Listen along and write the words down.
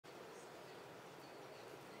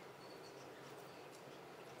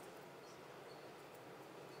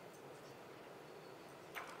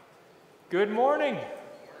Good morning.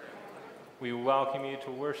 We welcome you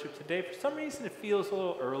to worship today. For some reason, it feels a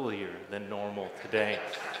little earlier than normal today.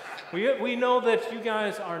 We know that you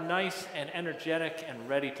guys are nice and energetic and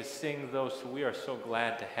ready to sing, though, so we are so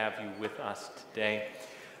glad to have you with us today.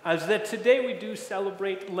 As that today we do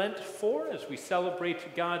celebrate Lent 4, as we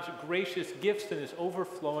celebrate God's gracious gifts and His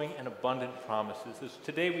overflowing and abundant promises. As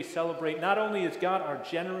today we celebrate not only is God our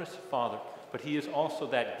generous Father, but He is also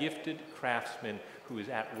that gifted craftsman who is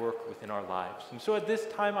at work within our lives. And so at this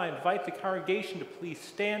time I invite the congregation to please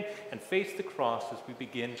stand and face the cross as we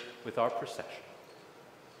begin with our procession.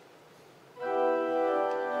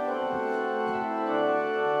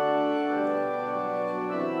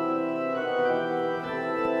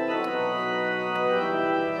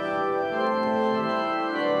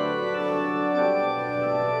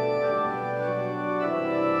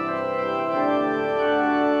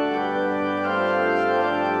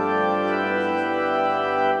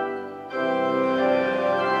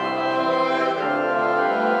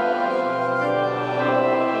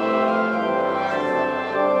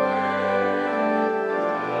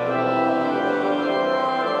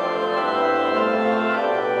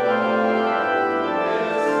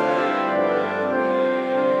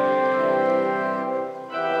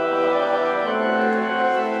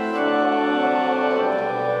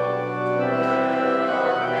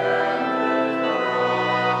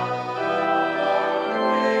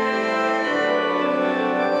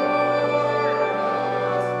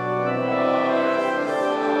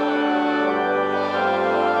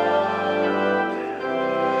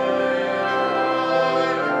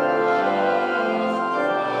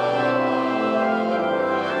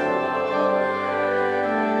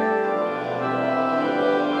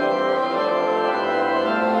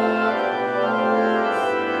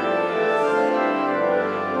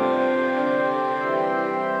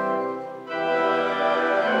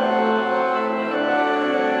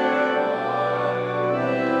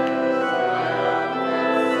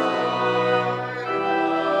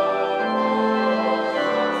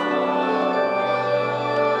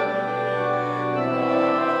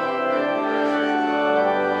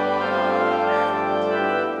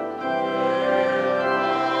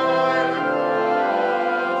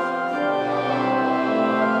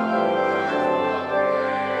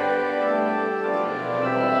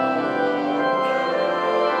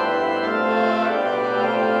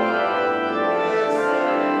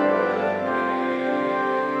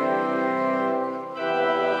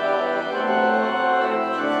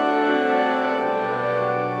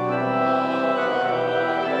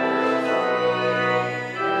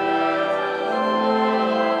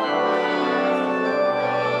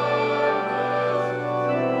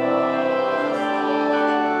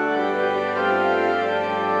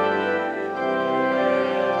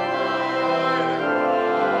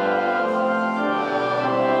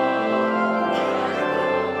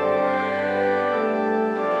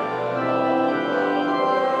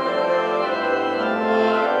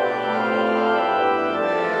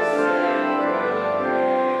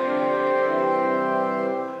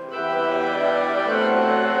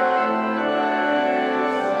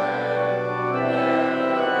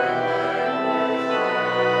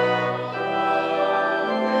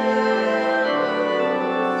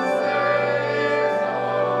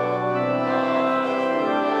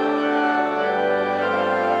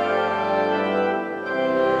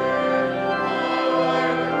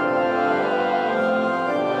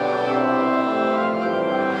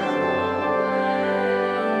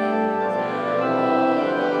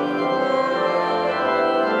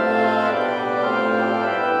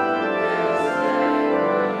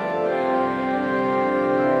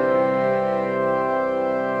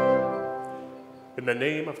 In the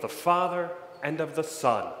name of the Father, and of the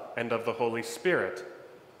Son, and of the Holy Spirit.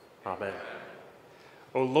 Amen.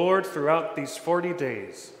 O Lord, throughout these 40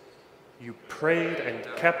 days, you prayed and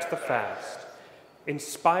kept the fast.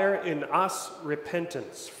 Inspire in us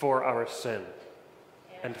repentance for our sin,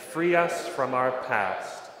 and free us from our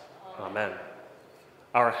past. Amen.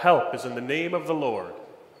 Our help is in the name of the Lord,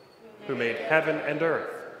 who made heaven and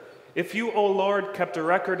earth. If you, O Lord, kept a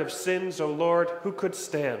record of sins, O Lord, who could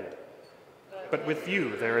stand? But with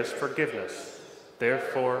you there is forgiveness,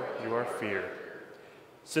 therefore you are feared.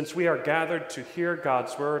 Since we are gathered to hear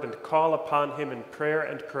God's word and call upon him in prayer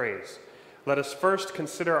and praise, let us first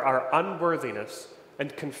consider our unworthiness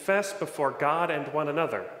and confess before God and one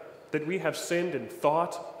another that we have sinned in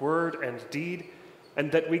thought, word, and deed,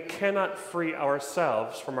 and that we cannot free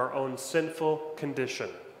ourselves from our own sinful condition.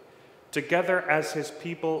 Together as his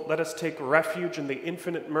people, let us take refuge in the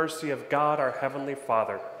infinite mercy of God, our Heavenly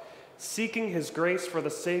Father, seeking his grace for the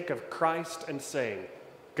sake of Christ and saying,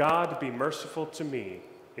 God, be merciful to me,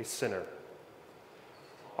 a sinner.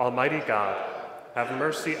 Almighty God, have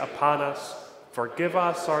mercy upon us, forgive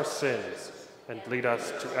us our sins, and lead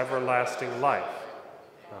us to everlasting life.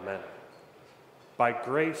 Amen. By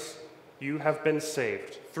grace you have been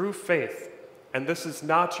saved through faith, and this is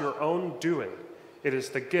not your own doing, it is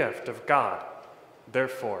the gift of God.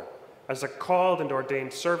 Therefore, as a called and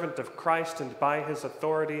ordained servant of Christ and by his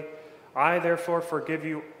authority, I therefore forgive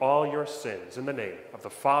you all your sins in the name of the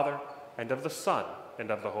Father, and of the Son,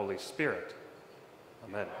 and of the Holy Spirit.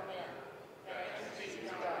 Amen.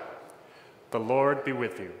 The Lord be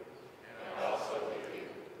with you. And also with you.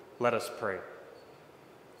 Let us pray.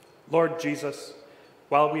 Lord Jesus,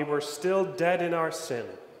 while we were still dead in our sin,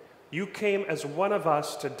 you came as one of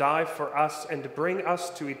us to die for us and bring us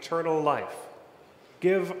to eternal life.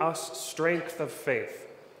 Give us strength of faith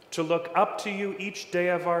to look up to you each day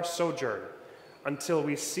of our sojourn until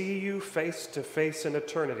we see you face to face in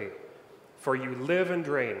eternity. For you live and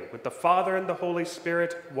reign with the Father and the Holy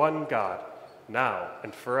Spirit, one God, now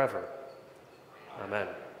and forever. Amen.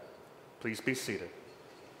 Please be seated.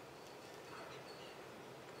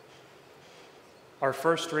 Our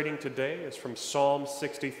first reading today is from Psalm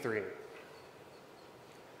 63.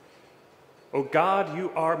 O God,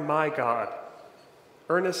 you are my God.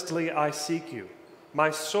 Earnestly I seek you.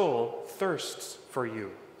 My soul thirsts for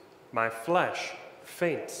you. My flesh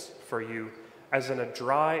faints for you, as in a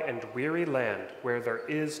dry and weary land where there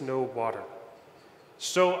is no water.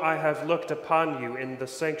 So I have looked upon you in the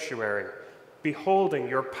sanctuary, beholding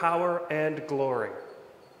your power and glory.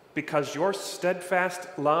 Because your steadfast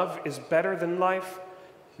love is better than life,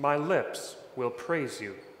 my lips will praise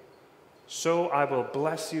you. So I will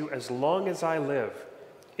bless you as long as I live.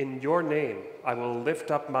 In your name I will lift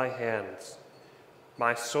up my hands.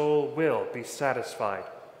 My soul will be satisfied,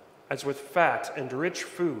 as with fat and rich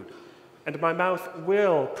food, and my mouth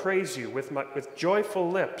will praise you with joyful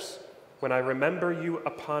lips when I remember you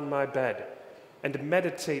upon my bed and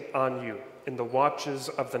meditate on you in the watches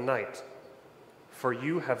of the night. For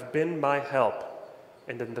you have been my help,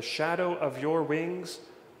 and in the shadow of your wings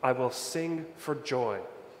I will sing for joy.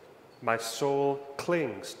 My soul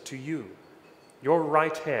clings to you. Your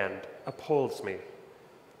right hand upholds me.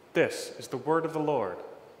 This is the word of the Lord.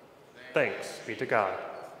 Thanks be to God.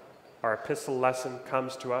 Our epistle lesson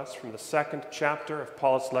comes to us from the 2nd chapter of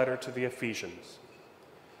Paul's letter to the Ephesians.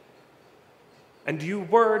 And you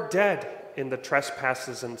were dead in the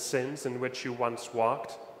trespasses and sins in which you once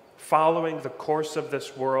walked, following the course of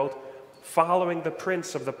this world, following the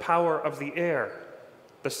prince of the power of the air,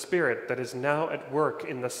 the spirit that is now at work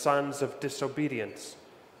in the sons of disobedience,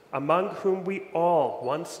 among whom we all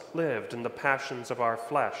once lived in the passions of our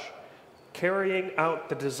flesh, carrying out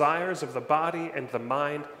the desires of the body and the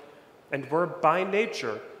mind, and were by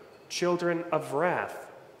nature children of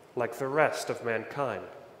wrath, like the rest of mankind.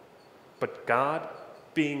 But God,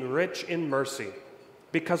 being rich in mercy,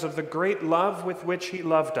 because of the great love with which he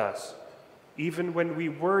loved us, even when we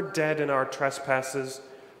were dead in our trespasses,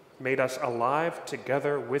 made us alive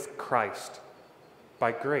together with Christ.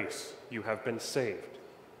 By grace you have been saved,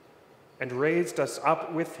 and raised us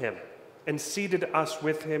up with him, and seated us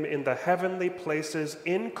with him in the heavenly places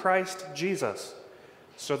in Christ Jesus,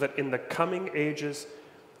 so that in the coming ages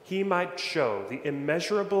he might show the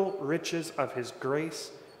immeasurable riches of his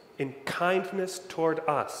grace in kindness toward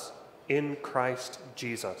us in Christ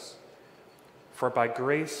Jesus. For by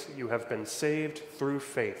grace you have been saved through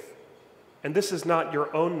faith. And this is not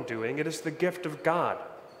your own doing, it is the gift of God,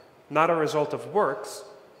 not a result of works,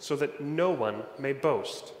 so that no one may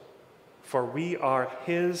boast. For we are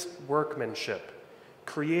his workmanship,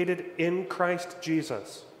 created in Christ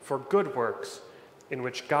Jesus for good works, in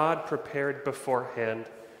which God prepared beforehand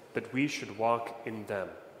that we should walk in them.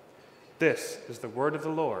 This is the word of the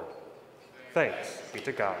Lord. Thanks be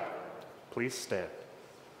to God. Please stand.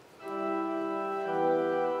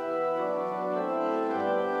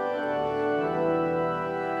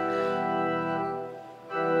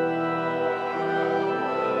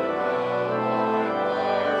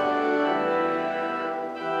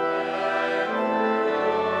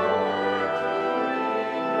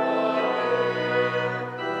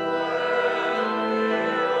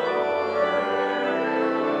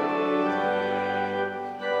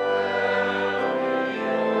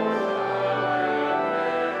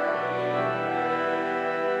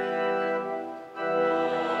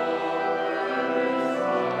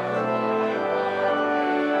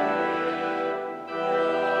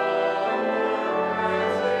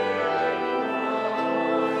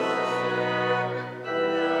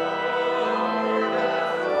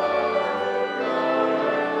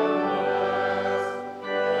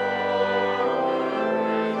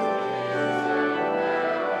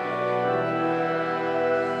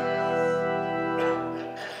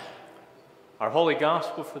 Our Holy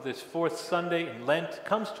Gospel for this fourth Sunday in Lent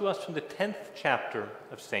comes to us from the 10th chapter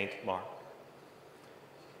of St. Mark.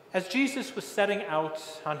 As Jesus was setting out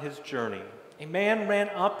on his journey, a man ran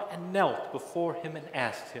up and knelt before him and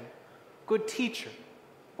asked him, "Good teacher,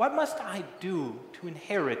 what must I do to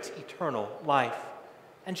inherit eternal life?"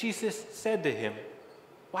 And Jesus said to him,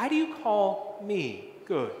 "Why do you call me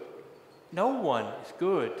good? No one is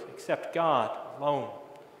good except God alone.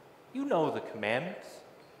 You know the commandments,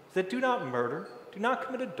 that do not murder, do not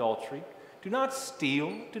commit adultery, do not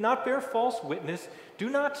steal, do not bear false witness, do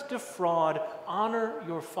not defraud, honor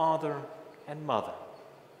your father and mother."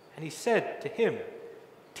 And he said to him,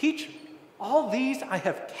 "Teacher, all these I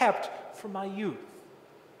have kept from my youth."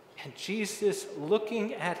 And Jesus,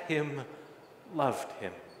 looking at him, loved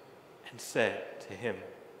him and said to him,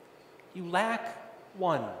 "You lack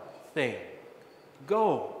one thing.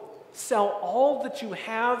 Go, sell all that you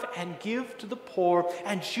have and give to the poor,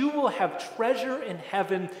 and you will have treasure in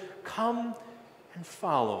heaven. Come and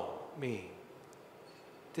follow me."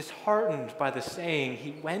 Disheartened by the saying,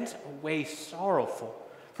 he went away sorrowful,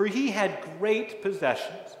 for he had great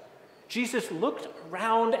possessions. Jesus looked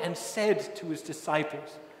around and said to his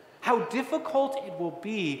disciples, "How difficult it will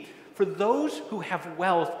be for those who have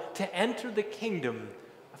wealth to enter the kingdom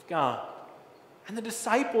of God." And the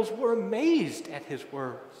disciples were amazed at his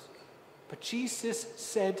words. But Jesus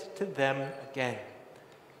said to them again,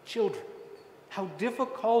 "Children, how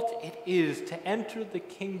difficult it is to enter the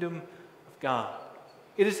kingdom of God.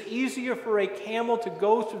 It is easier for a camel to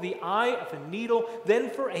go through the eye of a needle than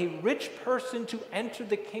for a rich person to enter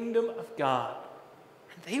the kingdom of God."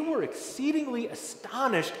 And they were exceedingly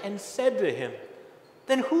astonished and said to him,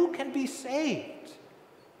 "Then who can be saved?"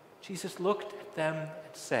 Jesus looked at them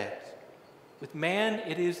and said, "With man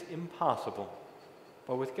it is impossible,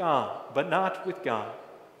 but not with God,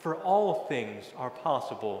 for all things are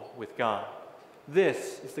possible with God."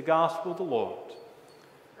 This is the gospel of the Lord.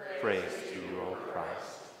 Praise to you, O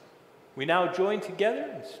Christ. We now join together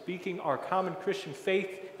in speaking our common Christian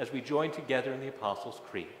faith as we join together in the Apostles'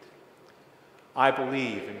 Creed. I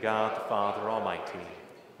believe in God the Father Almighty,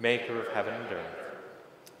 maker of heaven and earth,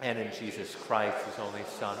 and in Jesus Christ, his only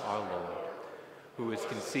Son, our Lord, who was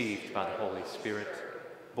conceived by the Holy Spirit,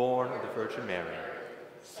 born of the Virgin Mary,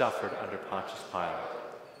 suffered under Pontius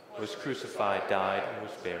Pilate, was crucified, died, and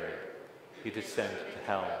was buried. He descended to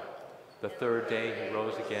hell. The third day he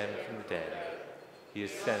rose again from the dead. He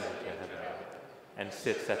ascended to heaven and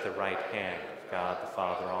sits at the right hand of God the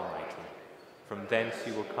Father Almighty. From thence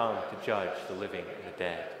he will come to judge the living and the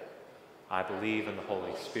dead. I believe in the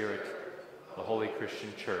Holy Spirit, the holy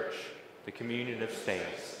Christian Church, the communion of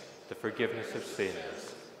saints, the forgiveness of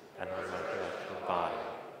sins, and the resurrection of the body,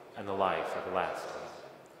 and the life everlasting.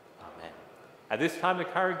 Amen. At this time, the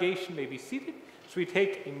congregation may be seated as we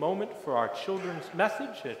take a moment for our children's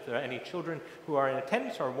message. If there are any children who are in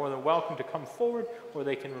attendance, are more than welcome to come forward, or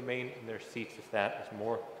they can remain in their seats if that is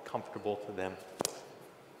more comfortable to them.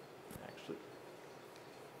 Actually.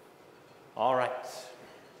 All right.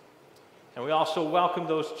 And we also welcome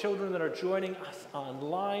those children that are joining us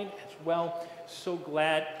online as well. So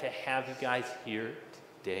glad to have you guys here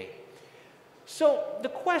today. So the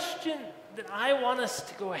question that I want us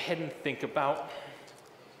to go ahead and think about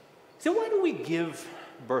is that why do we give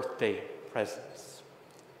birthday presents?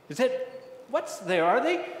 What's there? Are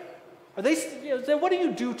they, what do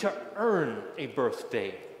you do to earn a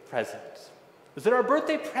birthday present? Is it our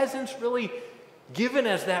birthday presents really given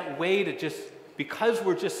as that way to just, because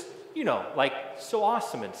we're just, like so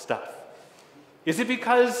awesome and stuff? Is it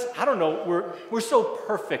because, I don't know, we're so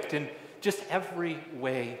perfect in just every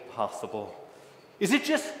way possible? Is it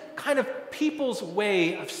just kind of people's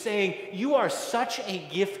way of saying, you are such a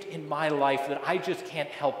gift in my life that I just can't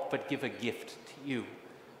help but give a gift to you?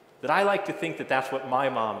 That I like to think that that's what my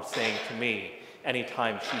mom's saying to me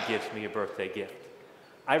anytime she gives me a birthday gift.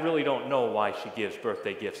 I really don't know why she gives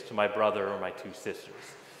birthday gifts to my brother or my two sisters.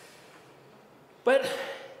 But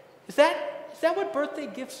is that what birthday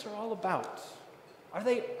gifts are all about? Are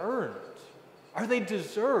they earned? Are they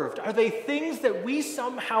deserved? Are they things that we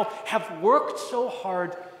somehow have worked so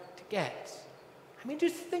hard to get? I mean,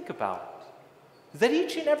 just think about it. That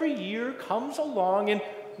each and every year comes along and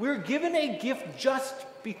we're given a gift just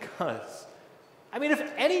because. I mean, if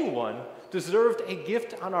anyone deserved a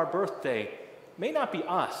gift on our birthday, it may not be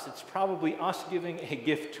us. It's probably us giving a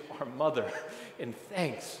gift to our mother in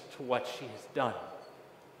thanks to what she has done.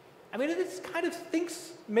 I mean, this kind of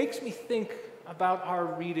makes me think about our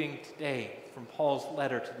reading today from Paul's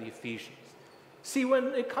letter to the Ephesians. See, when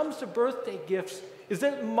it comes to birthday gifts, is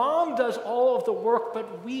that mom does all of the work,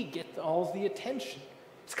 but we get all of the attention.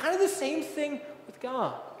 It's kind of the same thing with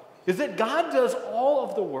God. is that God does all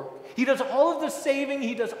of the work. He does all of the saving.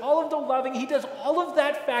 He does all of the loving. He does all of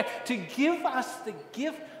that fact to give us the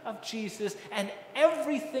gift of Jesus and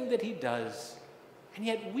everything that he does. And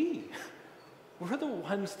yet we're the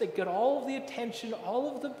ones that get all of the attention,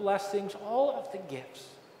 all of the blessings, all of the gifts.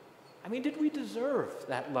 I mean, did we deserve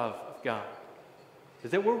that love of God?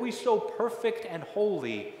 Is that were we so perfect and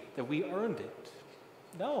holy that we earned it?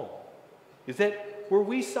 No. Is that were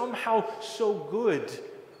we somehow so good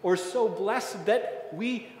or so blessed that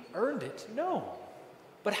we earned it? No.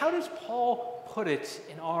 But how does Paul put it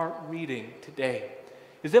in our reading today?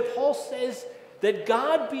 Is that Paul says that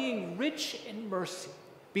God, being rich in mercy,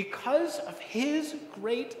 because of his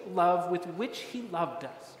great love with which he loved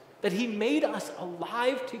us, that he made us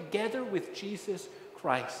alive together with Jesus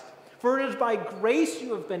Christ. For it is by grace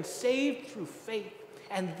you have been saved through faith.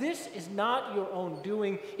 And this is not your own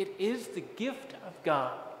doing, it is the gift of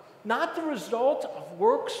God, not the result of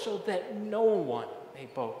works, so that no one may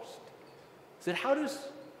boast. So how does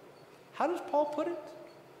Paul put it?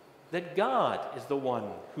 That God is the one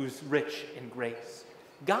who's rich in grace.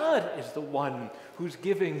 God is the one who's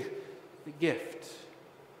giving the gift.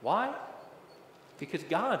 Why? Because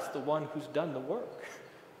God's the one who's done the work.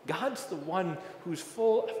 God's the one who's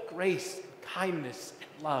full of grace, and kindness,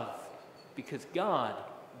 and love. Because God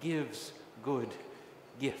gives good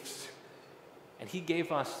gifts. And he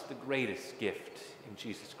gave us the greatest gift in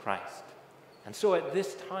Jesus Christ. And so at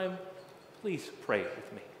this time, please pray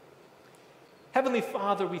with me. Heavenly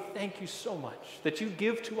Father, we thank you so much that you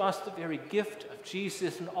give to us the very gift of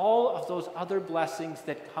Jesus and all of those other blessings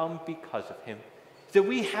that come because of him, that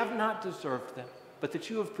we have not deserved them, but that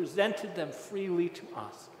you have presented them freely to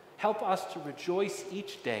us. Help us to rejoice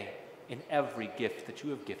each day in every gift that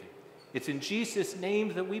you have given. It's in Jesus'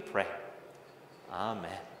 name that we pray.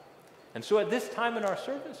 Amen. And so at this time in our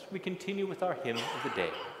service, we continue with our hymn of the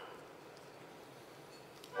day.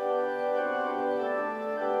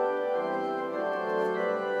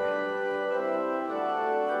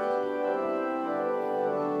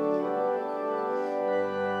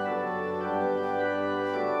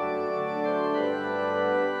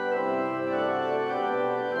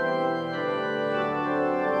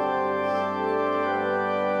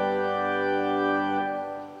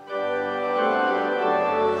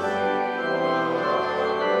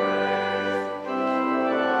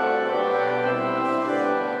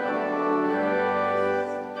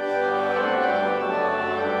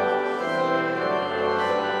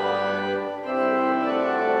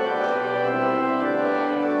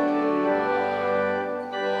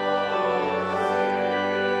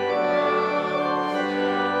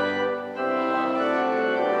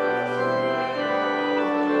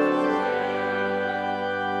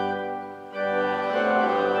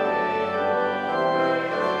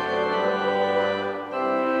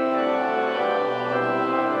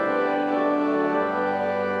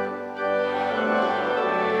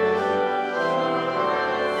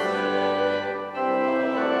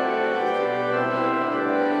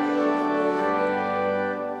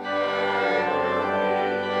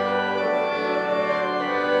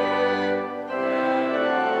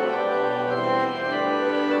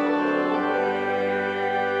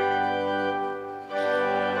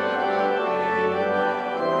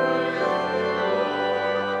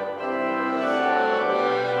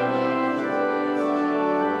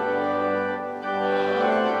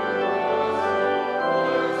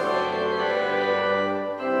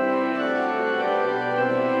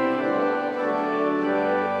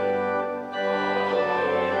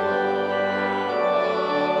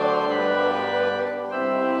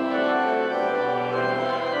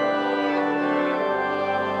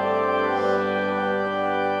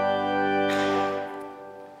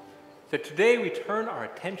 That today we turn our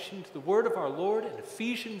attention to the word of our Lord in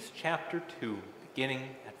Ephesians chapter 2, beginning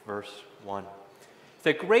at verse 1.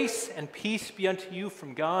 That grace and peace be unto you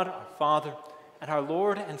from God our Father and our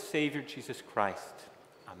Lord and Savior Jesus Christ.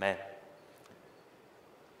 Amen.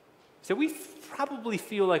 So we probably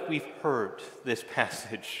feel like we've heard this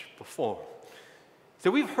passage before.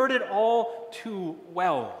 So we've heard it all too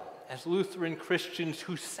well as Lutheran Christians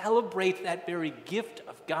who celebrate that very gift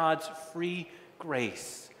of God's free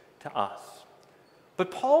grace to us.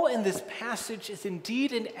 But Paul in this passage is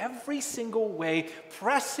indeed in every single way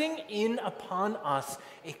pressing in upon us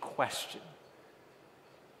a question.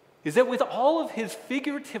 Is that with all of his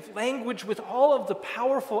figurative language, with all of the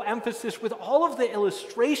powerful emphasis, with all of the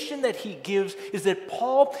illustration that he gives, is that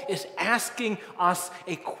Paul is asking us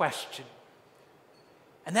a question.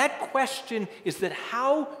 And that question is that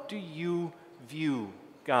how do you view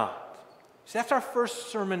God? So that's our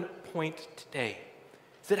first sermon point today.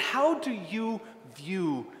 Is that how do you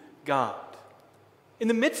view God. In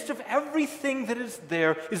the midst of everything that is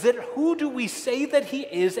there, is that who do we say that he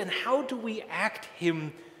is and how do we act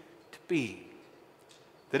him to be?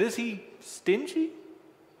 That is he stingy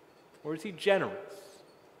or is he generous?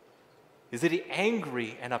 Is he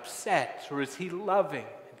angry and upset or is he loving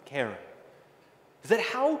and caring? Is that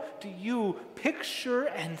how do you picture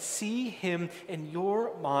and see him in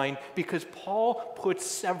your mind? Because Paul puts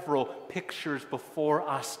several pictures before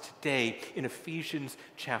us today in Ephesians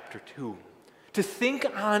chapter 2. To think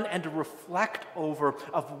on and to reflect over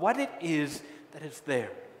of what it is that is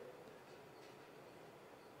there.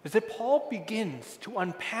 Is that Paul begins to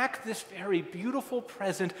unpack this very beautiful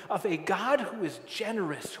present of a God who is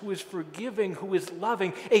generous, who is forgiving, who is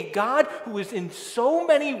loving, a God who is in so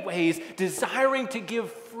many ways desiring to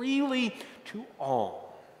give freely to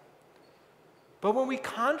all. But when we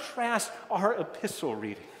contrast our epistle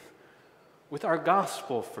reading with our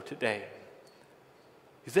gospel for today,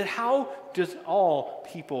 is that how does all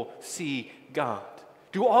people see God?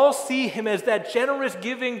 Do all see him as that generous,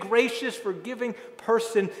 giving, gracious, forgiving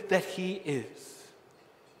person that he is?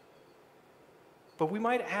 But we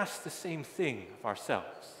might ask the same thing of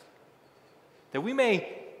ourselves. That we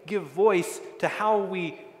may give voice to how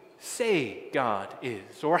we say God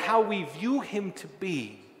is or how we view him to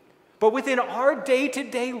be. But within our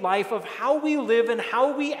day-to-day life of how we live and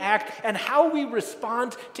how we act and how we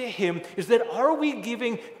respond to him, is that are we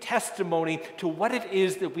giving testimony to what it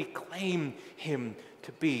is that we claim him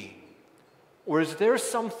to be? Or is there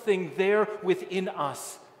something there within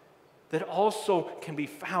us that also can be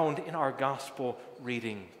found in our gospel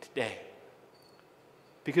reading today?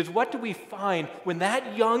 Because what do we find when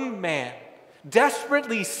that young man,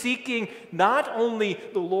 desperately seeking not only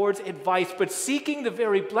the Lord's advice, but seeking the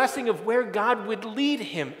very blessing of where God would lead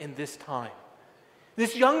him in this time?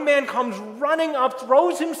 This young man comes running up,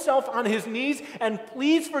 throws himself on his knees, and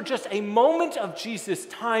pleads for just a moment of Jesus'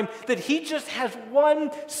 time, that he just has one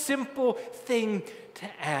simple thing to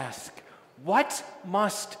ask. What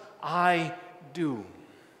must I do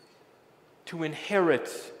to inherit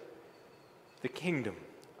the kingdom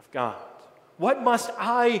of God? What must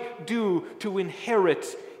I do to inherit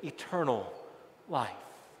eternal life?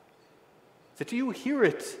 So do you hear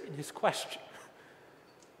it in his question?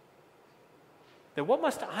 That what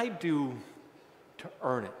must I do to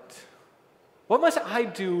earn it? What must I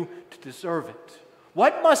do to deserve it?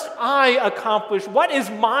 What must I accomplish? What is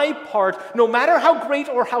my part, no matter how great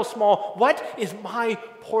or how small? What is my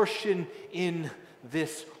portion in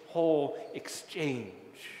this whole exchange?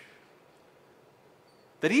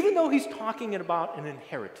 That even though he's talking about an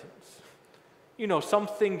inheritance,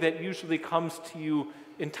 something that usually comes to you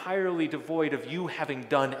entirely devoid of you having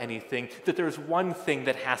done anything, that there's one thing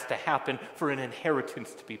that has to happen for an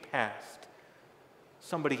inheritance to be passed.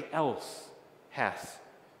 Somebody else has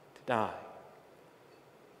to die.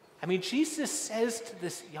 Jesus says to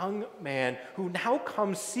this young man who now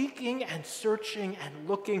comes seeking and searching and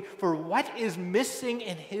looking for what is missing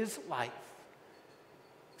in his life,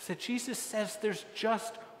 that Jesus says there's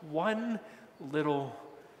just one little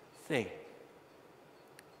thing.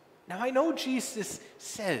 Now I know Jesus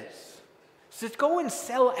says, go and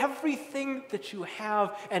sell everything that you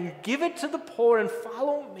have and give it to the poor and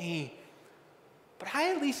follow me. But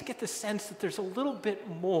I at least get the sense that there's a little bit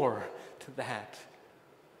more to that.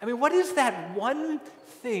 What is that one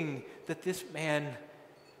thing that this man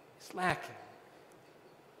is lacking?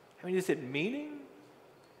 Is it meaning?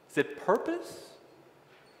 Is it purpose?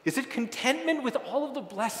 Is it contentment with all of the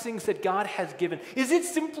blessings that God has given? Is it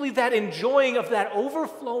simply that enjoying of that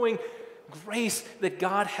overflowing grace that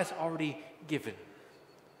God has already given?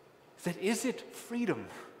 Is it freedom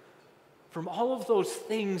from all of those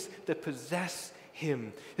things that possess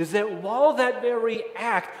him? Is that while that very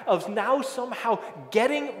act of now somehow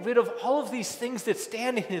getting rid of all of these things that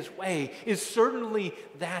stand in his way is certainly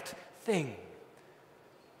that thing,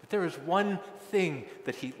 but there is one thing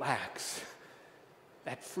that he lacks.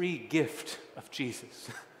 That free gift of Jesus.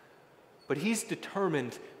 But he's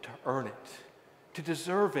determined to earn it, to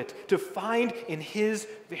deserve it, to find in his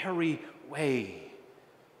very way,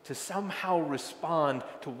 to somehow respond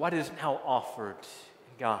to what is now offered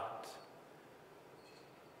in God.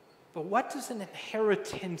 But what does an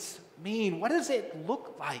inheritance mean? What does it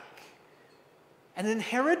look like? An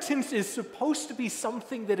inheritance is supposed to be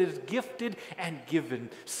something that is gifted and given,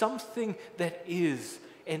 something that is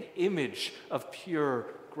an image of pure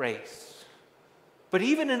grace. But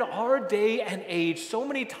even in our day and age, so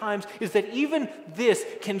many times is that even this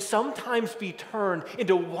can sometimes be turned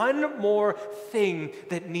into one more thing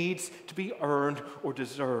that needs to be earned or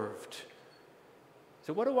deserved.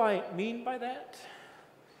 So what do I mean by that?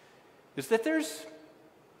 Is that there's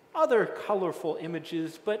other colorful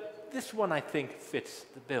images, but this one I think fits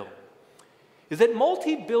the bill, is that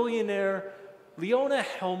multi-billionaire Leona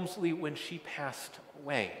Helmsley, when she passed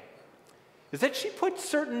away, is that she put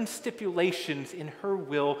certain stipulations in her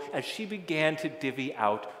will as she began to divvy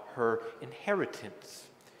out her inheritance.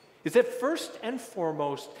 Is that first and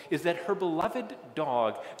foremost is that her beloved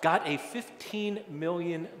dog got a $15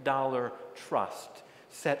 million trust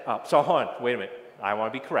set up. So hold on, wait a minute, I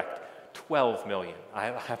want to be correct. 12 million. I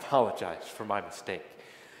apologize for my mistake.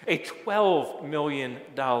 A $12 million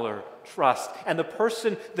trust, and the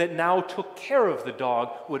person that now took care of the dog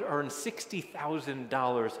would earn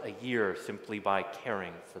 $60,000 a year simply by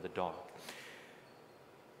caring for the dog.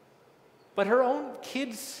 But her own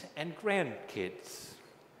kids and grandkids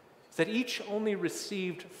that each only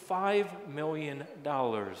received $5 million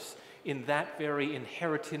in that very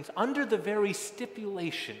inheritance under the very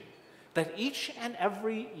stipulation that each and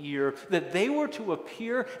every year that they were to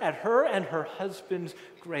appear at her and her husband's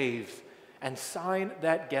graves and sign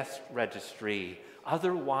that guest registry.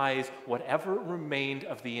 Otherwise, whatever remained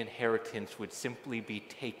of the inheritance would simply be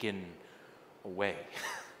taken away.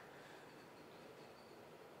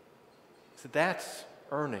 So that's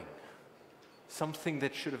earning something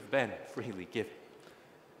that should have been freely given.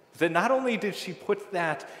 That not only did she put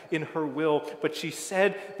that in her will, but she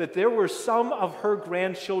said that there were some of her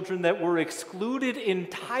grandchildren that were excluded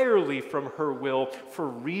entirely from her will for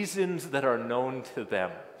reasons that are known to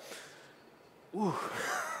them. Ooh.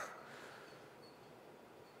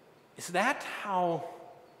 Is that how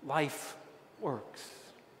life works?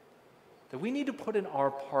 That we need to put in our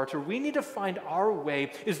part, or we need to find our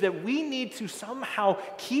way, is that we need to somehow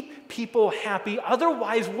keep people happy.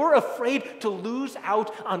 Otherwise, we're afraid to lose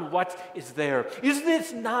out on what is there. Is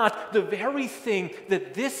this not the very thing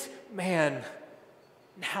that this man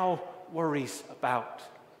now worries about?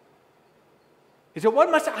 Is that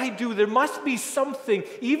what must I do? There must be something,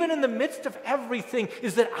 even in the midst of everything,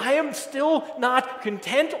 is that I am still not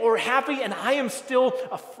content or happy, and I am still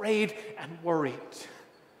afraid and worried.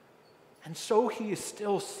 And so he is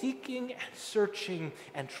still seeking and searching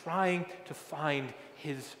and trying to find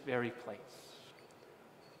his very place.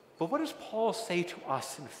 But what does Paul say to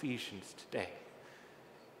us in Ephesians today?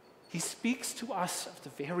 He speaks to us of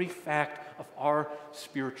the very fact of our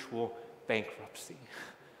spiritual bankruptcy.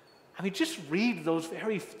 I mean, just read those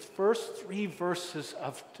very first 3 verses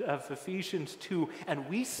of Ephesians 2, and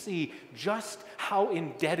we see just how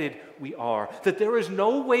indebted we are. That there is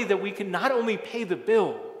no way that we can not only pay the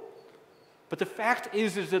bill, but the fact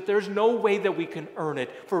is that there's no way that we can earn it.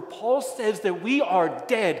 For Paul says that we are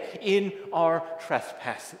dead in our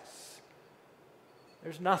trespasses.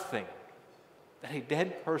 There's nothing that a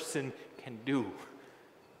dead person can do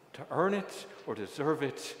to earn it or deserve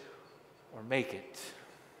it or make it.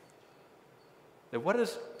 Then what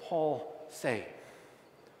does Paul say?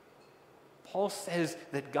 Paul says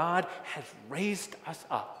that God has raised us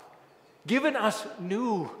up, given us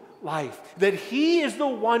new life, that he is the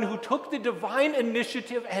one who took the divine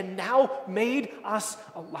initiative and now made us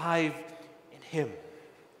alive in him.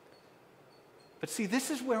 But see,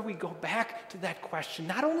 this is where we go back to that question,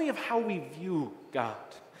 not only of how we view God,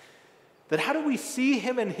 that how do we see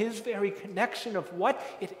him and his very connection of what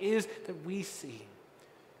it is that we see,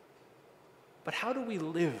 but how do we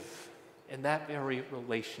live in that very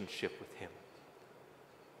relationship with him?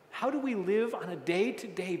 How do we live on a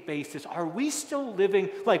day-to-day basis? Are we still living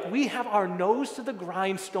like we have our nose to the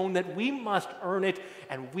grindstone, that we must earn it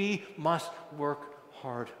and we must work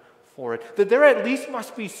hard for it? That there at least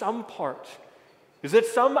must be some part. Is that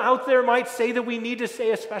some out there might say that we need to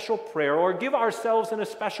say a special prayer or give ourselves in a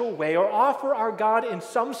special way or offer our God in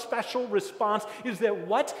some special response? Is that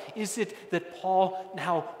what is it that Paul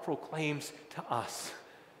now proclaims to us?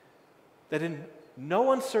 That in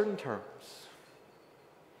no uncertain terms,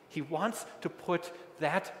 he wants to put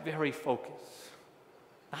that very focus,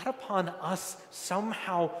 not upon us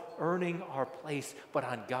somehow earning our place, but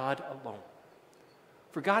on God alone.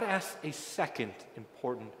 For God asks a second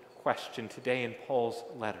important question today in Paul's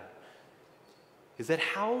letter, is that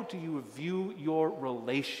how do you view your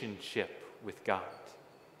relationship with God?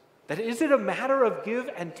 That is it a matter of give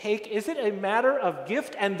and take? Is it a matter of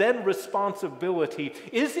gift and then responsibility?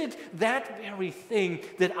 Is it that very thing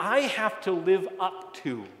that I have to live up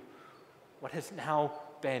to, what has now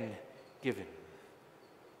been given?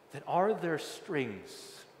 That are there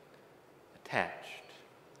strings attached?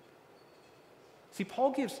 See,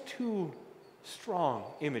 Paul gives 2 strong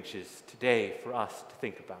images today for us to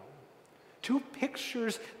think about. 2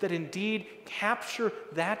 pictures that indeed capture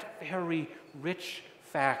that very rich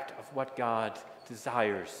fact of what God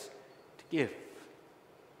desires to give.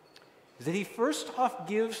 is that he first off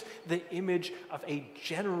gives the image of a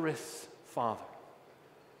generous father.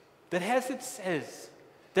 That as it says,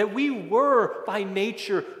 that we were by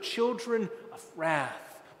nature children of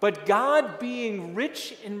wrath, but God being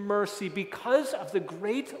rich in mercy because of the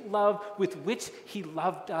great love with which he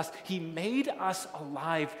loved us, he made us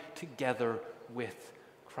alive together with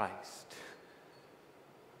Christ.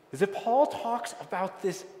 Is that Paul talks about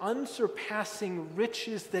this unsurpassing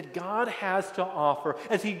riches that God has to offer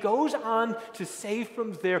as he goes on to say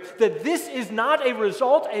from there that this is not a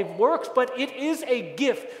result of works, but it is a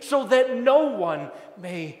gift so that no one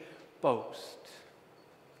may boast.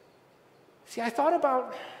 See, I thought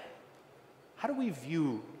about how do we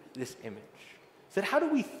view this image? Is that how do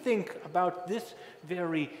we think about this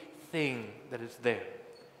very thing that is there?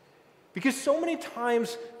 Because so many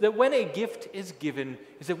times that when a gift is given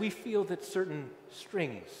is that we feel that certain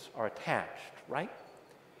strings are attached, right?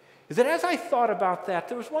 Is that as I thought about that,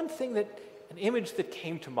 there was one thing an image that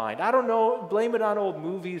came to mind. I don't know, blame it on old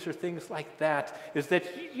movies or things like that, is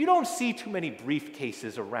that you don't see too many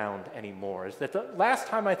briefcases around anymore. Is that the last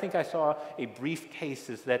time I think I saw a briefcase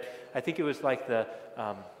is that, I think it was like the,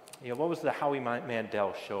 what was the Howie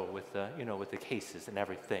Mandel show with the cases and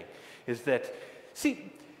everything, is that,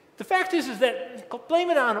 see, the fact is that, blame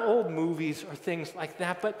it on old movies or things like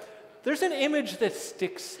that, but there's an image that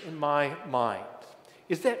sticks in my mind,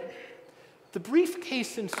 is that the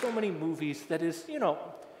briefcase in so many movies that is,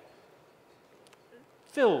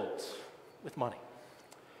 filled with money,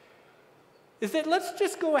 is that let's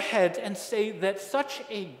just go ahead and say that such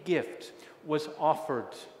a gift was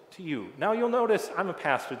offered to you. Now you'll notice I'm a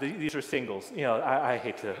pastor, these are singles, I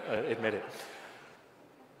hate to admit it.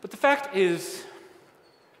 But the fact is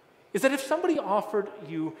that if somebody offered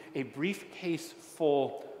you a briefcase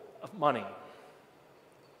full of money,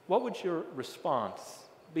 what would your response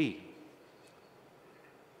be?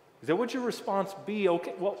 Is that would your response be,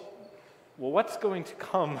 okay, well, what's going to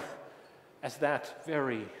come as that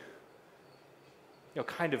very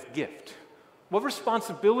kind of gift? What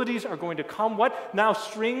responsibilities are going to come? What now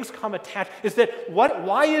strings come attached? Is that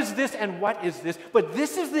why is this and what is this? But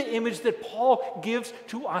this is the image that Paul gives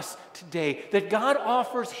to us today, that God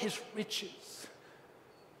offers his riches,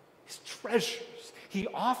 his treasures. He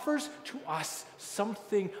offers to us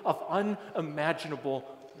something of unimaginable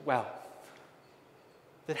wealth.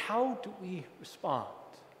 That how do we respond?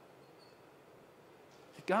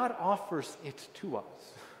 That God offers it to us.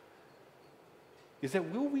 Is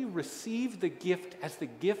that will we receive the gift as the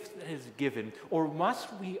gift that is given, or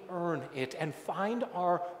must we earn it and find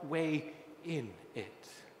our way in it?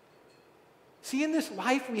 See, in this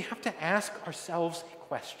life, we have to ask ourselves a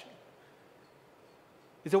question.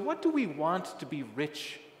 Is that what do we want to be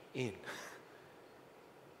rich in?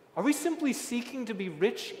 Are we simply seeking to be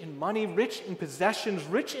rich in money, rich in possessions,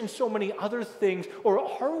 rich in so many other things, or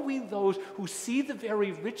are we those who see the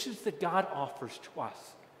very riches that God offers to us?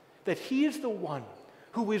 That he is the one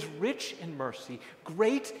who is rich in mercy,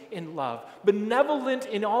 great in love, benevolent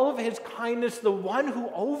in all of his kindness, the one who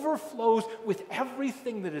overflows with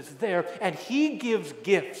everything that is there, and he gives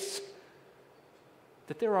gifts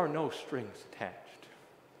that there are no strings attached.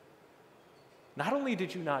 Not only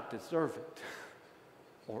did you not deserve it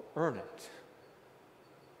or earn it,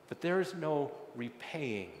 but there is no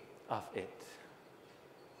repaying of it.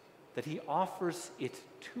 That he offers it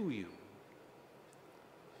to you.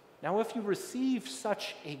 Now, if you receive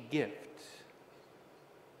such a gift,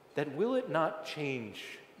 that will it not change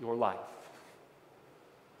your life?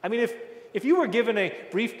 I mean, if you were given a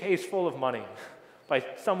briefcase full of money by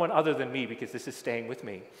someone other than me, because this is staying with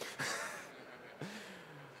me,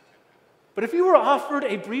 but if you were offered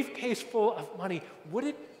a briefcase full of money, would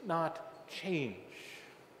it not change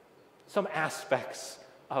some aspects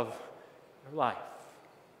of your life?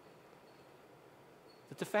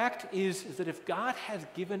 But the fact is that if God has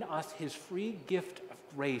given us his free gift of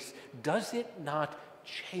grace, does it not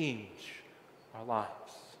change our lives?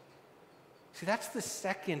 See, that's the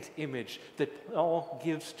second image that Paul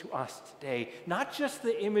gives to us today. Not just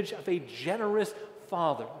the image of a generous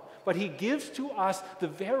father, but he gives to us the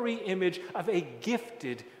very image of a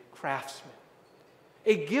gifted craftsman.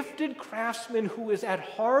 A gifted craftsman who is at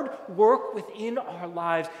hard work within our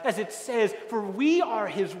lives. As it says, for we are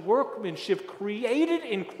his workmanship, created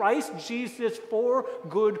in Christ Jesus for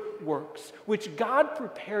good works, which God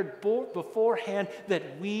prepared beforehand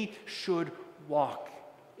that we should walk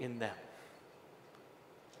in them.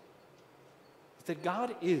 That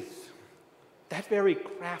God is that very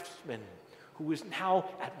craftsman who is now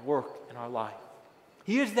at work in our life.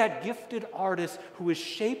 He is that gifted artist who is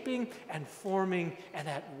shaping and forming and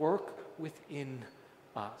at work within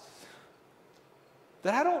us.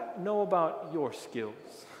 that I don't know about your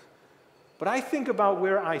skills, but I think about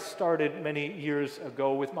where I started many years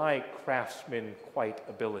ago with my craftsman-quite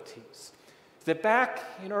abilities. That back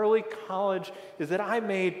in early college is that I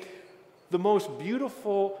made the most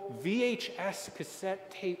beautiful VHS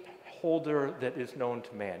cassette tape holder that is known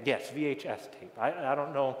to man. Yes, VHS tape. I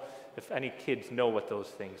don't know if any kids know what those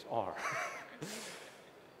things are.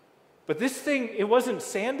 But this thing, it wasn't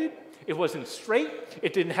sanded, it wasn't straight,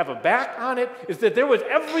 it didn't have a back on it, is that there was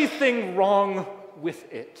everything wrong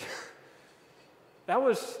with it. That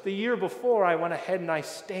was the year before I went ahead and I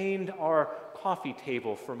stained our coffee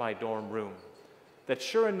table for my dorm room. That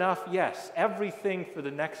sure enough, yes, everything for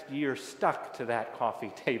the next year stuck to that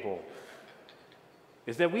coffee table.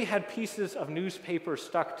 Is that we had pieces of newspaper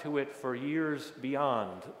stuck to it for years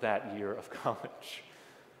beyond that year of college.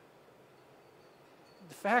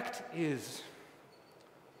 The fact is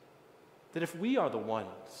that if we are the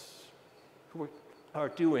ones who are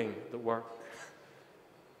doing the work,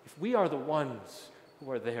 if we are the ones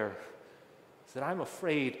who are there, is that I'm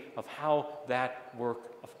afraid of how that work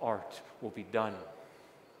of art will be done.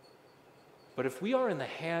 But if we are in the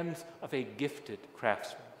hands of a gifted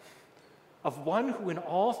craftsman, of one who in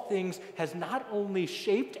all things has not only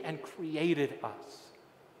shaped and created us,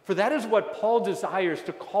 for that is what Paul desires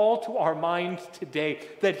to call to our minds today,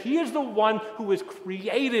 that he is the one who has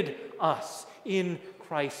created us in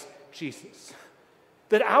Christ Jesus.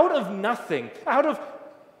 That out of nothing, out of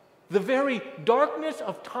the very darkness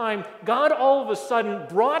of time, God all of a sudden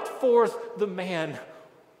brought forth the man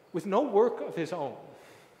with no work of his own,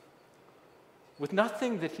 with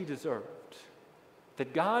nothing that he deserved,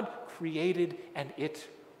 that God created and it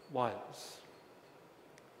was.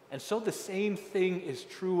 And so the same thing is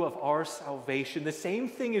true of our salvation. The same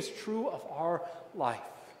thing is true of our life.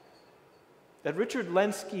 That Richard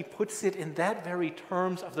Lenski puts it in that very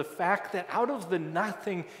terms of the fact that out of the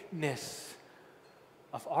nothingness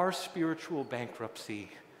of our spiritual bankruptcy,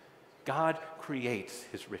 God creates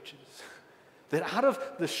his riches. That out of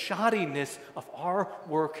the shoddiness of our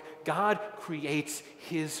work, God creates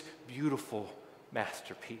his beautiful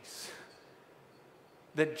masterpiece.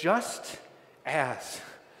 That just as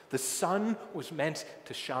the sun was meant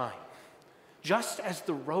to shine, just as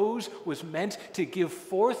the rose was meant to give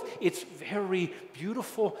forth its very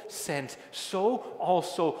beautiful scent, so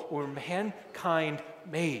also were mankind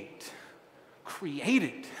made,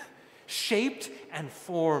 created, shaped, and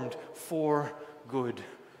formed for good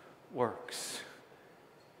works.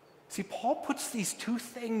 See, Paul puts these two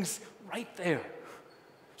things right there.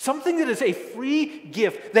 Something that is a free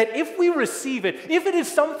gift, that if we receive it, if it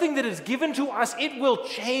is something that is given to us, it will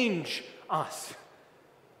change us.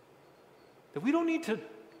 That we don't need to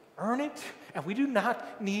earn it, and we do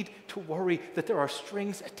not need to worry that there are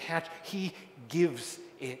strings attached. He gives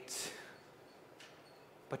it.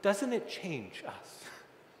 But doesn't it change us?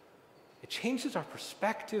 It changes our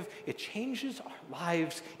perspective, it changes our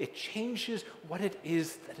lives, it changes what it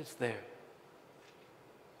is that is there.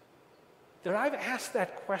 That I've asked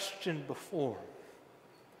that question before.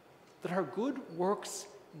 That are good works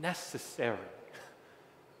necessary?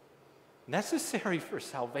 Necessary for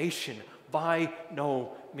salvation? By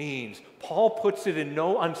no means. Paul puts it in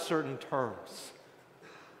no uncertain terms.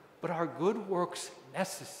 But are good works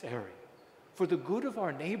necessary for the good of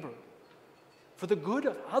our neighbor, for the good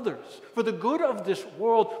of others, for the good of this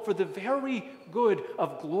world, for the very good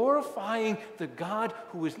of glorifying the God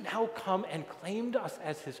who has now come and claimed us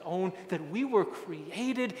as his own, that we were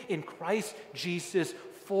created in Christ Jesus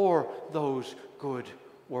for those good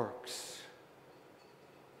works.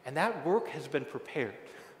 And that work has been prepared.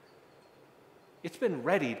 It's been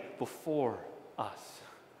readied before us.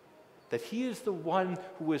 That he is the one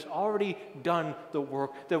who has already done the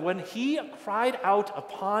work. That when he cried out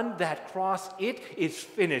upon that cross, it is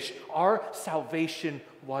finished. Our salvation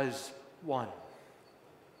was won.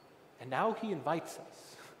 And now he invites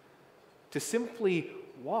us to simply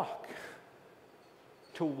walk.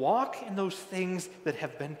 To walk in those things that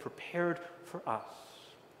have been prepared for us.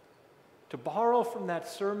 To borrow from that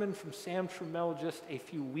sermon from Sam Trammell just a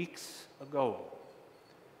few weeks ago,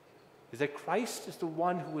 is that Christ is the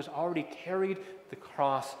one who has already carried the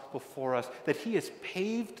cross before us, that he has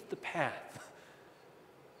paved the path.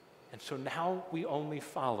 And so now we only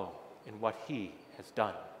follow in what he has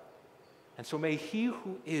done. And so may he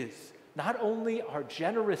who is not only our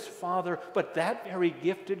generous Father, but that very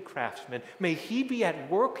gifted craftsman, may he be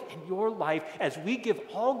at work in your life as we give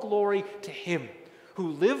all glory to him who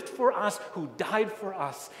lived for us, who died for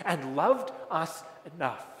us, and loved us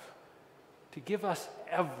enough to give us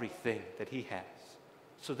everything that he has,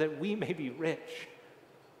 so that we may be rich,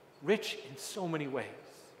 rich in so many ways,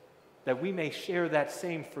 that we may share that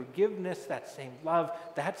same forgiveness, that same love,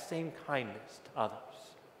 that same kindness to others.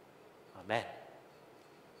 Amen.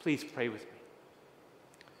 Please pray with me.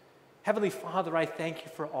 Heavenly Father, I thank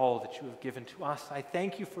you for all that you have given to us. I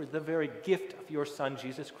thank you for the very gift of your Son,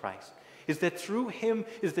 Jesus Christ, is that through him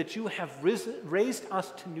is that you have raised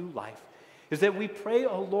us to new life, is that we pray,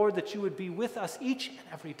 O Lord, that you would be with us each and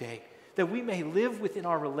every day, that we may live within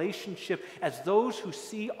our relationship as those who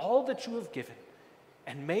see all that you have given,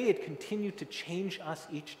 and may it continue to change us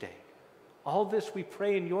each day. All this we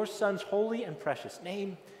pray in your Son's holy and precious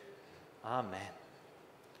name. Amen.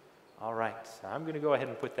 All right, so I'm going to go ahead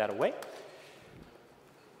and put that away.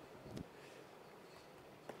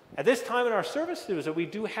 At this time in our service, we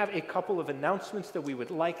do have a couple of announcements that we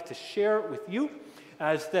would like to share with you.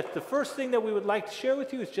 As that the first thing that we would like to share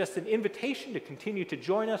with you is just an invitation to continue to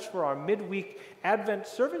join us for our midweek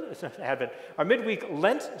our midweek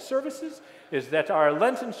Lent services. Is that our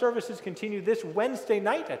Lenten services continue this Wednesday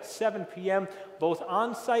night at 7 p.m., both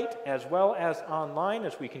on-site as well as online.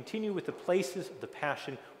 As we continue with the places of the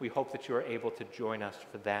Passion, we hope that you are able to join us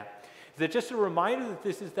for that. That just a reminder that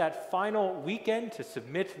this is that final weekend to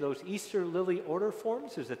submit those Easter Lily order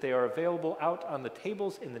forms, is that they are available out on the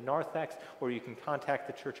tables in the narthex, or you can contact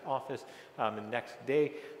the church office the next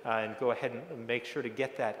day and go ahead and make sure to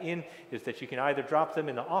get that in, is that you can either drop them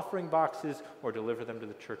in the offering boxes or deliver them to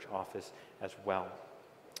the church office as well.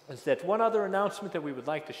 Is that one other announcement that we would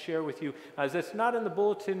like to share with you, is that's not in the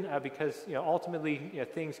bulletin because ultimately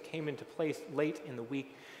things came into place late in the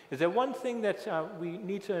week, is that one thing that we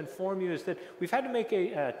need to inform you is that we've had to make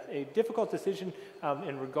a difficult decision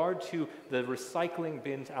in regard to the recycling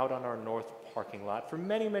bins out on our north parking lot. For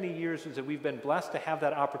many, many years is that we've been blessed to have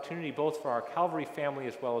that opportunity both for our Calvary family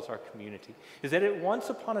as well as our community. Is that it once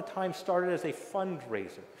upon a time started as a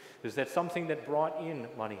fundraiser. Is that something that brought in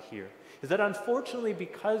money here? Is that unfortunately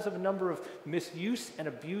because of a number of misuse and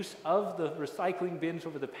abuse of the recycling bins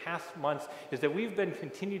over the past months, is that we've been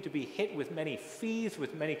continued to be hit with many fees,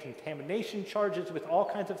 with many contamination charges, with all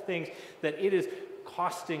kinds of things, that it is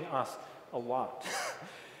costing us a lot.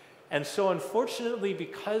 And so unfortunately,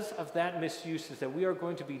 because of that misuse, is that we are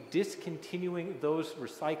going to be discontinuing those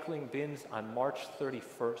recycling bins on March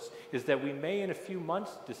 31st. Is that we may in a few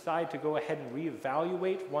months decide to go ahead and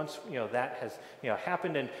reevaluate once that has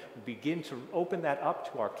happened, and begin to open that up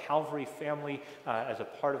to our Calvary family as a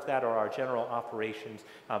part of that, or our general operations.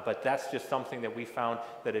 But that's just something that we found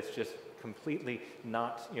that it's just completely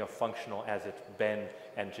not functional as it's been,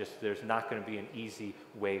 and just there's not going to be an easy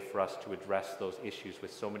way for us to address those issues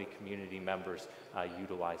with so many community members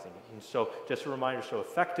utilizing it. And so just a reminder, so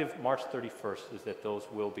effective March 31st is that those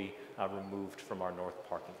will be removed from our north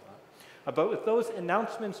parking lot. But with those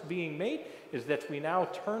announcements being made, is that we now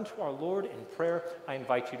turn to our Lord in prayer. I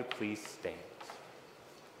invite you to please stand.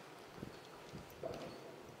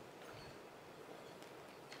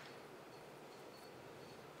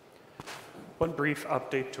 One brief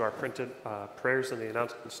update to our printed prayers and the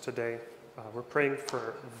announcements today. We're praying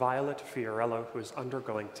for Violet Fiorello, who is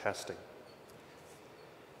undergoing testing.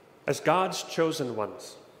 As God's chosen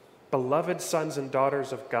ones, beloved sons and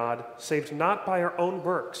daughters of God, saved not by our own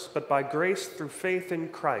works, but by grace through faith in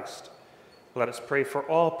Christ, let us pray for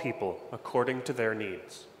all people according to their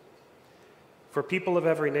needs. For people of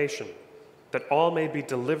every nation, that all may be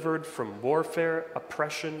delivered from warfare,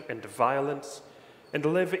 oppression, and violence, and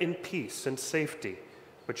live in peace and safety,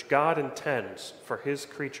 which God intends for his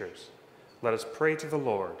creatures. Let us pray to the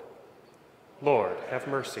Lord. Lord, have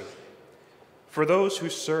mercy. For those who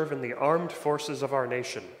serve in the armed forces of our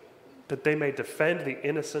nation, that they may defend the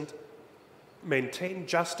innocent, maintain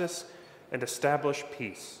justice, and establish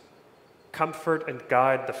peace. Comfort and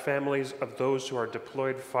guide the families of those who are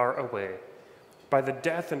deployed far away. By the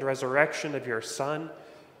death and resurrection of your Son,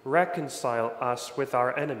 reconcile us with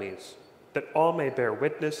our enemies, that all may bear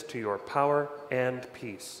witness to your power and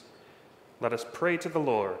peace. Let us pray to the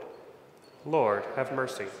Lord. Lord, have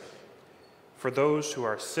mercy. For those who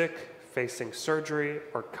are sick, facing surgery,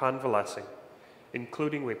 or convalescing,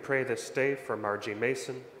 including we pray this day for Margie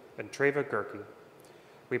Mason and Treva Gerke.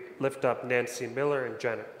 We lift up Nancy Miller and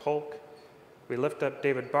Janet Polk. We lift up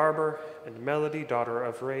David Barber and Melody, daughter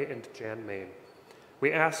of Ray and Jan Main.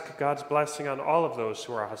 We ask God's blessing on all of those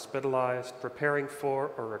who are hospitalized, preparing for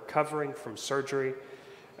or recovering from surgery,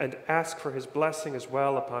 and ask for his blessing as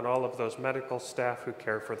well upon all of those medical staff who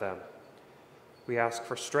care for them. We ask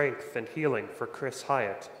for strength and healing for Chris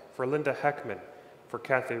Hyatt, for Linda Heckman, for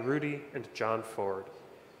Kathy Rudy, and John Ford.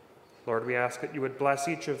 Lord, we ask that you would bless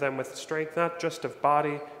each of them with strength, not just of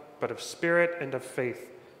body, but of spirit and of faith,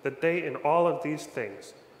 that they in all of these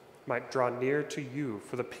things might draw near to you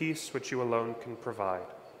for the peace which you alone can provide.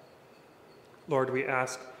 Lord, we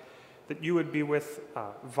ask that you would be with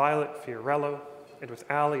Violet Fiorello and with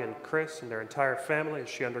Allie and Chris and their entire family as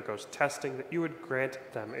she undergoes testing, that you would grant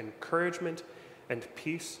them encouragement and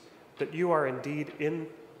peace, that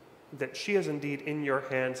she is indeed in your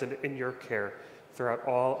hands and in your care throughout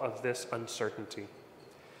all of this uncertainty.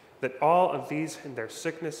 That all of these in their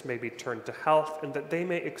sickness may be turned to health, and that they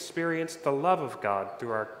may experience the love of God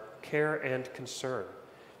through our care and concern.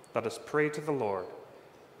 Let us pray to the Lord.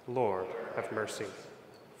 Lord, have mercy.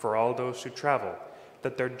 For all those who travel,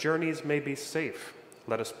 that their journeys may be safe,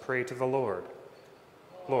 let us pray to the Lord.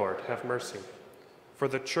 Lord, have mercy. For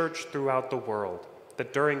the church throughout the world,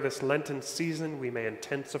 that during this Lenten season we may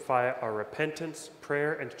intensify our repentance,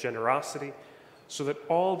 prayer, and generosity, so that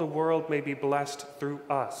all the world may be blessed through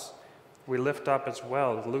us. We lift up as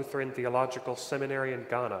well the Lutheran Theological Seminary in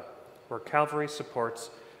Ghana, where Calvary supports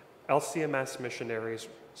LCMS missionaries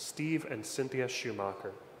Steve and Cynthia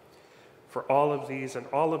Schumacher. For all of these and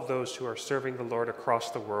all of those who are serving the Lord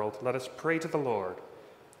across the world, let us pray to the Lord.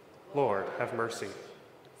 Lord, have mercy.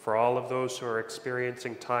 For all of those who are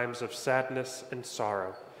experiencing times of sadness and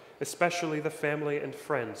sorrow, especially the family and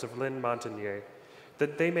friends of Lynn Montagnier,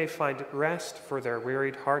 that they may find rest for their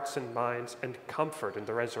wearied hearts and minds and comfort in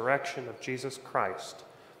the resurrection of Jesus Christ,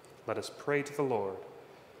 let us pray to the Lord.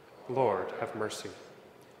 Lord, have mercy.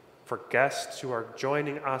 For guests who are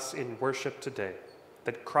joining us in worship today,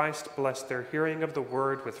 that Christ bless their hearing of the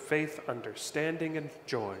word with faith, understanding, and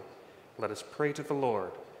joy, let us pray to the Lord.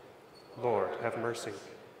 Lord, have mercy.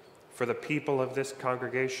 For the people of this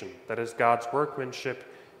congregation, that is God's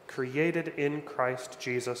workmanship, created in Christ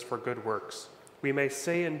Jesus for good works, we may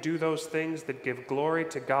say and do those things that give glory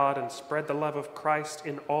to God and spread the love of Christ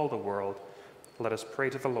in all the world. Let us pray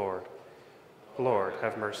to the Lord. Lord,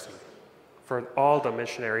 have mercy. For all the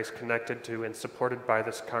missionaries connected to and supported by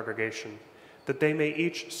this congregation, that they may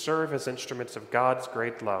each serve as instruments of God's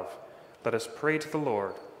great love, let us pray to the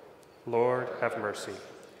Lord. Lord, have mercy.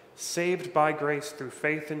 Saved by grace through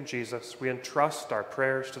faith in Jesus, we entrust our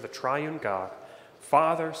prayers to the triune God,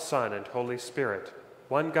 Father, Son, and Holy Spirit,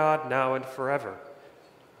 one God, now and forever.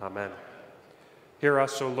 Amen. Hear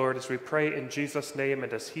us, O Lord, as we pray in Jesus' name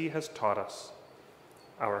and as he has taught us.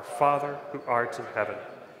 Our Father, who art in heaven,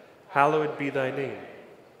 hallowed be thy name.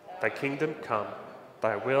 Thy kingdom come,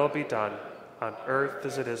 thy will be done, on earth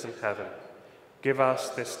as it is in heaven. Give us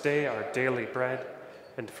this day our daily bread,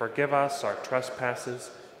 and forgive us our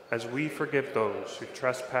trespasses, as we forgive those who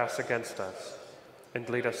trespass against us. And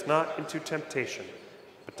lead us not into temptation,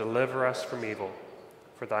 but deliver us from evil.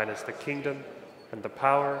 For thine is the kingdom, and the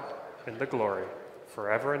power, and the glory,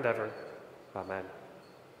 forever and ever. Amen.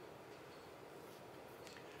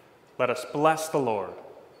 Let us bless the Lord.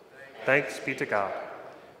 Thanks be to God.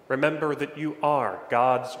 Remember that you are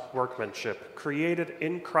God's workmanship, created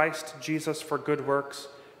in Christ Jesus for good works,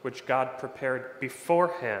 which God prepared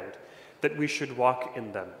beforehand that we should walk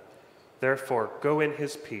in them. Therefore, go in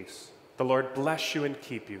his peace. The Lord bless you and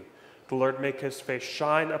keep you. The Lord make his face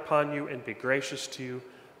shine upon you and be gracious to you.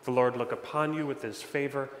 The Lord look upon you with his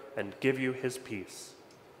favor and give you his peace.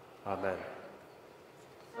 Amen.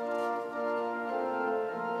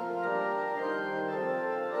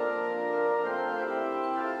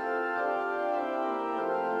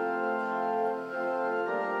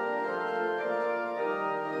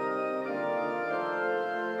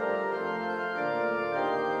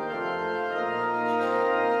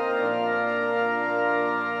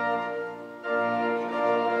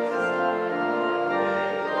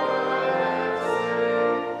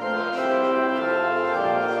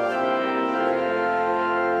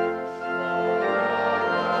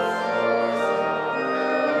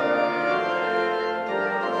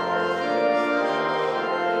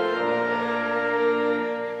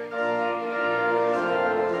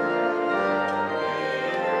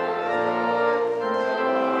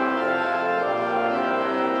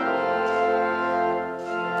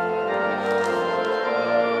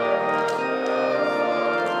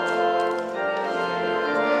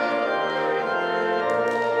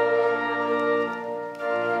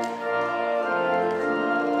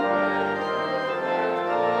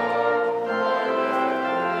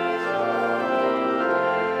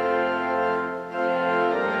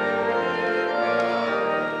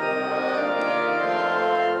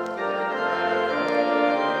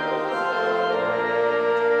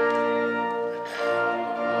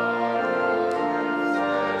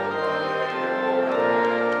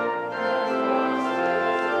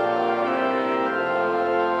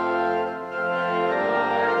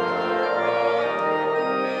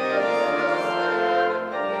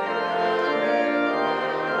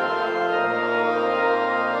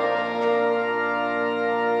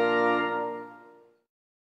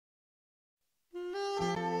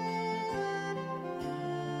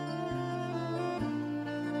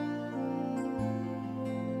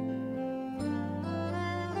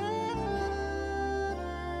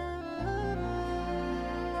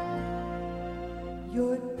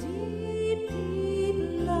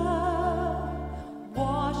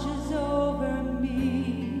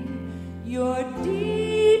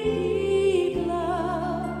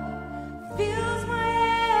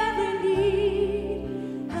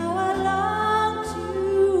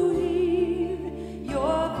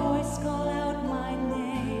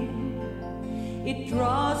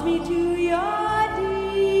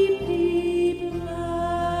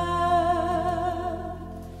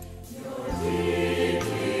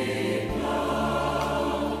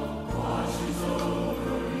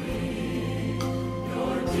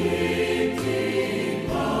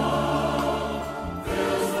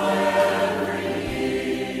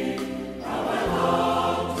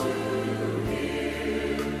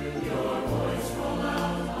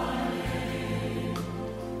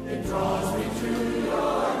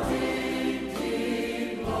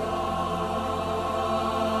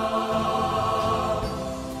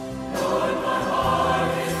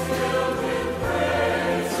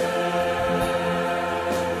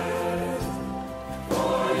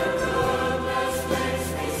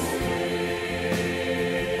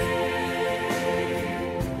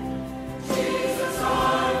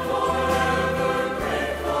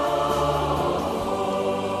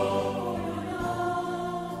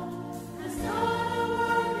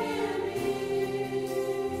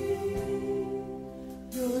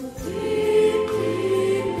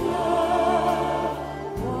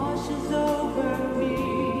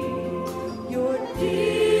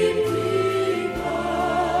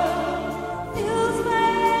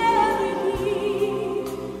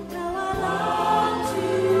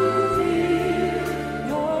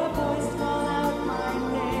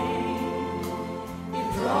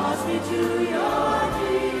 to you.